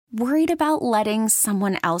Worried about letting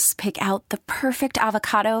someone else pick out the perfect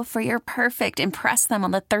avocado for your perfect impress them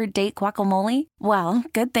on the third date guacamole? Well,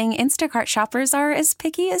 good thing Instacart shoppers are as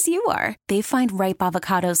picky as you are. They find ripe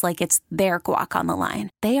avocados like it's their guac on the line.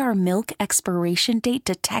 They are milk expiration date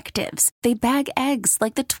detectives. They bag eggs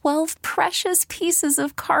like the 12 precious pieces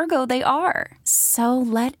of cargo they are. So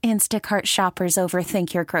let Instacart shoppers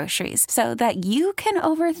overthink your groceries so that you can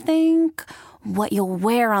overthink what you'll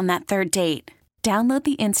wear on that third date. Download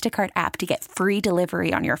the Instacart app to get free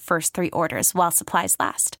delivery on your first 3 orders while supplies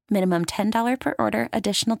last. Minimum $10 per order.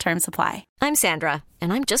 Additional terms apply. I'm Sandra,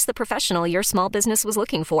 and I'm just the professional your small business was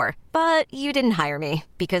looking for. But you didn't hire me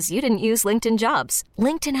because you didn't use LinkedIn Jobs.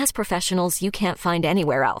 LinkedIn has professionals you can't find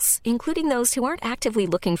anywhere else, including those who aren't actively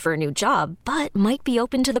looking for a new job, but might be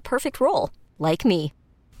open to the perfect role, like me.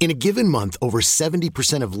 In a given month, over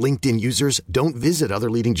 70% of LinkedIn users don't visit other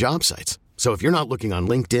leading job sites. So if you're not looking on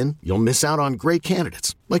LinkedIn, you'll miss out on great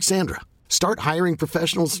candidates like Sandra. Start hiring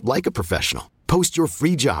professionals like a professional. Post your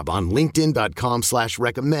free job on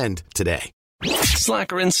linkedin.com/recommend today.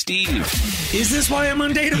 Slacker and Steve. Is this why I'm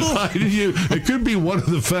undateable? It could be one of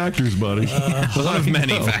the factors, buddy. One of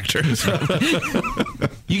many factors.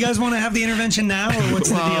 You guys want to have the intervention now, or what's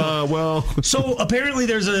the deal? Well, so apparently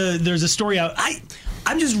there's a story out.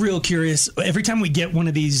 I'm just real curious. Every time we get one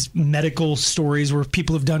of these medical stories where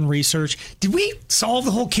people have done research, did we solve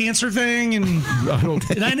the whole cancer thing? And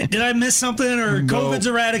did I miss something? Or No. COVID's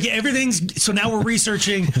eradicated? Everything's so now we're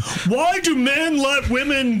researching. Why do men let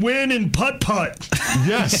women win in putt-putt?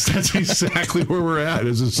 Yes, that's exactly where we're at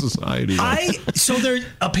as a society. So there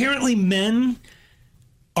apparently men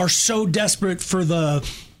are so desperate for the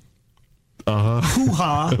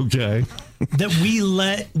hoo-ha Okay. that we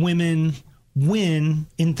let women win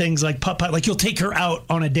in things like putt-putt. Like you'll take her out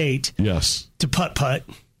on a date Yes. to putt-putt.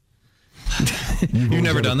 You've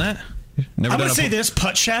never done that? Never I'm done going to say this,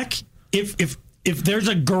 Putt Shack, if there's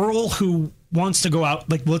a girl who wants to go out,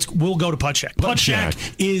 like we'll go to Putt Shack. Putt Shack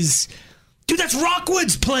is... Dude, that's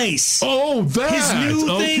Rockwood's place. Oh, that. His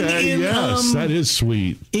new thing in... Yes, that is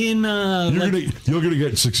sweet. In, You're gonna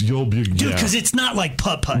get 6... You'll be... Dude, yeah. because it's not like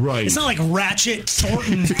putt-putt. Right. It's not like Ratchet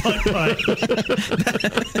Thornton putt-putt.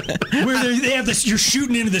 Where they have this... You're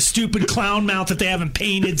shooting into the stupid clown mouth that they haven't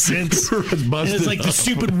painted since. And it's like the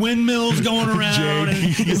stupid windmills going around. And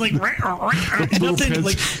it's like... nothing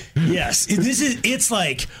like... Yes. It's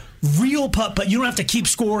like... real putt-putt. You don't have to keep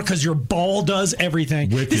score because your ball does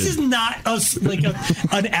everything. Wicked. This is not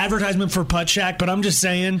an advertisement for Putt Shack, but I'm just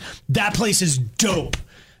saying that place is dope.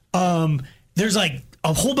 There's like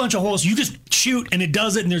a whole bunch of holes. You just shoot and it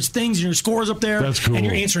does it, and there's things and your scores up there. That's cool. And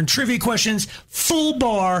you're answering trivia questions. Full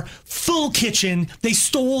bar, full kitchen. They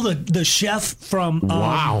stole the chef from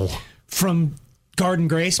from Garden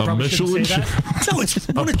Grace. Probably shouldn't say that. No, it's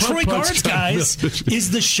one of Troy Guard's guys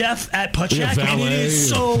is the chef at Putt Shack, and it is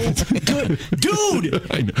so good. Dude,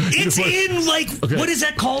 it's in what is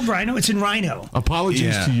that called, Rhino? It's in Rhino.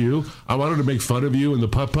 Apologies to you. I wanted to make fun of you in the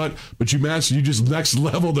putt-putt, but you just next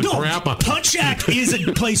level the crap on Putt Shack is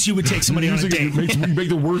a place you would take somebody on a date. Make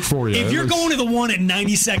the work for you. If you're going to the one at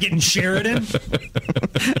 92nd and Sheridan.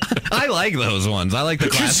 I like those ones. I like the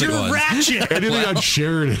classic you're ones. Ratchet. Anything on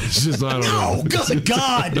Sheridan is just, I don't know. Good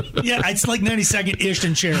God. Yeah, it's like 92nd-ish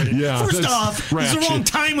in Sheridan. Yeah, First off, it's the wrong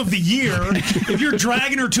time of the year. If you're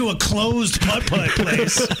dragging her to a closed putt-putt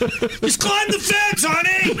place, just climb the fence,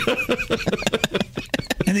 honey.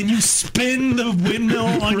 And then you spin the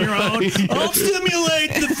windmill on your own. I'll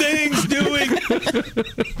stimulate the things doing.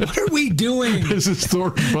 What are we doing? This is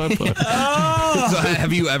Thornton putt-putt. So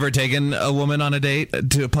have you ever taken a woman on a date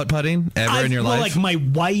to putt-putting ever in your life? Like my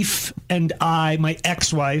wife and my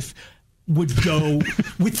ex-wife, would go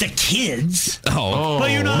with the kids.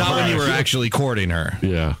 But you're not when you were actually courting her.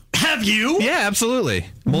 Yeah. Have you? Yeah, absolutely.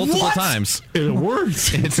 Multiple times. And it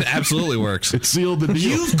works. It absolutely works. It sealed the deal.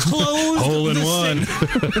 You've closed hole in one.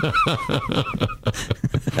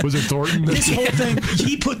 Was it Thornton? This whole thing,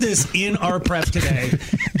 he put this in our prep today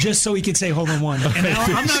just so he could say hole in one. And now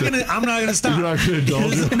I'm not gonna stop. You're not gonna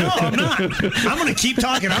indulge it? No, I'm not. I'm gonna keep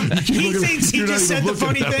talking. He thinks he just said the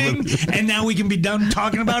funny thing and now we can be done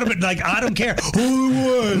talking about it, but like I don't care. Hole in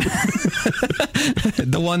one.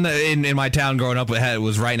 The one that in my town growing up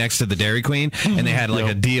was right next to the Dairy Queen, and they had like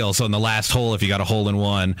a deal. So in the last hole, if you got a hole in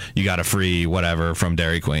one, you got a free whatever from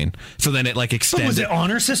Dairy Queen. So then it like extended. But was it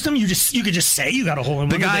honor system? You could just say you got a hole in one.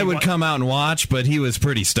 The guy would come out and watch, but he was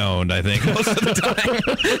pretty stoned, I think, most of the time.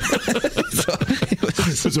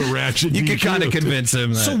 It was a ratchet. You could kind of convince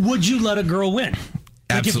him. So would you let a girl win?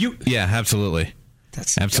 Yeah, absolutely.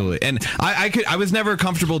 Absolutely. And I was never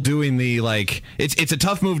comfortable doing the, like, it's a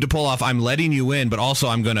tough move to pull off. I'm letting you in, but also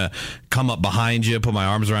I'm going to come up behind you, put my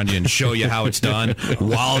arms around you, and show you how it's done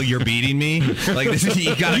while you're beating me. Like, this is,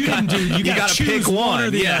 you got to pick one. Or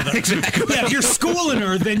the other. Exactly. Yeah, if you're schooling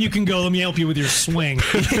her, then you can go, let me help you with your swing.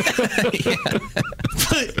 Yeah.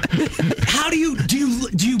 But how do you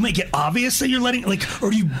make it obvious that you're letting, like, or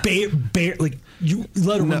do you you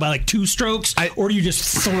let her win by like 2 strokes, or do you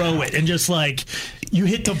just throw it and just like you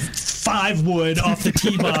hit the 5 wood off the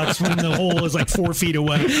tee box when the hole is like 4 feet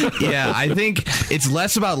away? Yeah, I think it's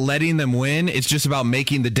less about letting them win. It's just about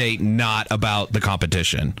making the date not about the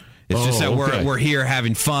competition. It's just that we're here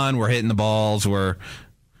having fun. We're hitting the balls. But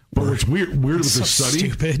what's weird with the study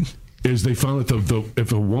stupid. Is they found that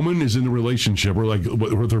if a woman is in a relationship or like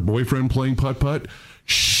with her boyfriend playing putt-putt,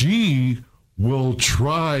 she will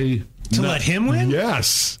try to let him win?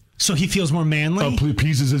 Yes. So he feels more manly?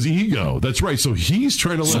 Appeases his ego. That's right. So he's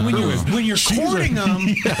trying to let her win. When you're courting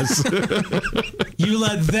them, yes. you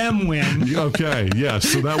let them win. Okay, yes.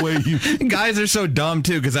 So that way you... Guys are so dumb,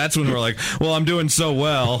 too, because that's when we're like, well, I'm doing so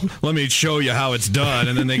well. Let me show you how it's done.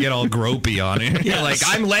 And then they get all gropey on it. Yes. Like,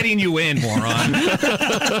 I'm letting you in, moron.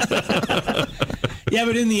 Yeah,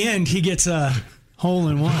 but in the end, he gets a hole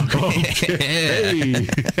in one. Okay.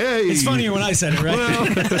 Hey. It's funnier when I said it, right?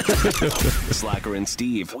 Well. Slacker and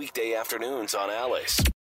Steve, weekday afternoons on Alice.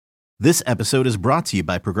 This episode is brought to you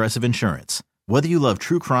by Progressive Insurance. Whether you love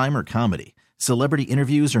true crime or comedy, celebrity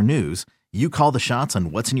interviews or news, you call the shots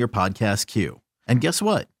on what's in your podcast queue. And guess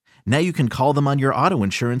what? Now you can call them on your auto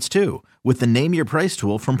insurance too with the Name Your Price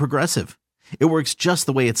tool from Progressive. It works just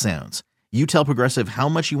the way it sounds. You tell Progressive how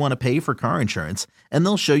much you want to pay for car insurance, and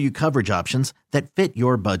they'll show you coverage options that fit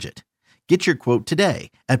your budget. Get your quote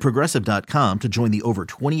today at Progressive.com to join the over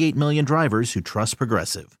 28 million drivers who trust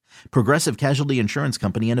Progressive. Progressive Casualty Insurance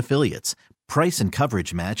Company and Affiliates. Price and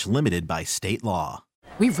coverage match limited by state law.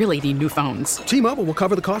 We really need new phones. T-Mobile will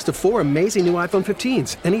cover the cost of 4 amazing new iPhone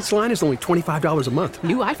 15s, and each line is only $25 a month.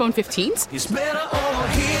 New iPhone 15s? It's better over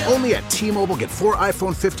here. Only at T-Mobile, get 4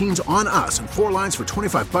 iPhone 15s on us and 4 lines for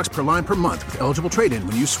 $25 per line per month with eligible trade-in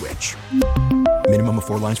when you switch. Minimum of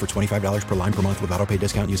 4 lines for $25 per line per month with autopay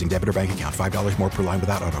discount using debit or bank account. $5 more per line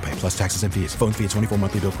without autopay, plus taxes and fees. Phone fee at 24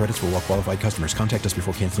 monthly bill credits for well-qualified customers. Contact us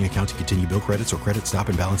before canceling account to continue bill credits or credit stop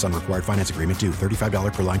and balance on required finance agreement due.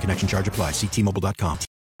 $35 per line connection charge applies. See T-Mobile.com.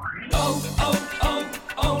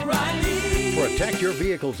 O'Reilly. Protect your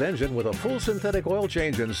vehicle's engine with a full synthetic oil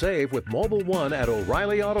change and save with Mobile One at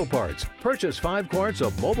O'Reilly Auto Parts. Purchase 5 quarts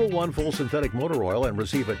of Mobile One full synthetic motor oil and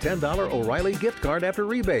receive a $10 O'Reilly gift card after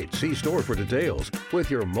rebate. See store for details. With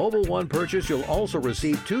your Mobile One purchase, you'll also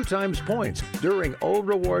receive 2 times points during O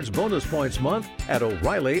Rewards Bonus Points Month at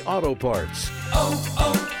O'Reilly Auto Parts.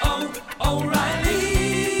 O'Reilly.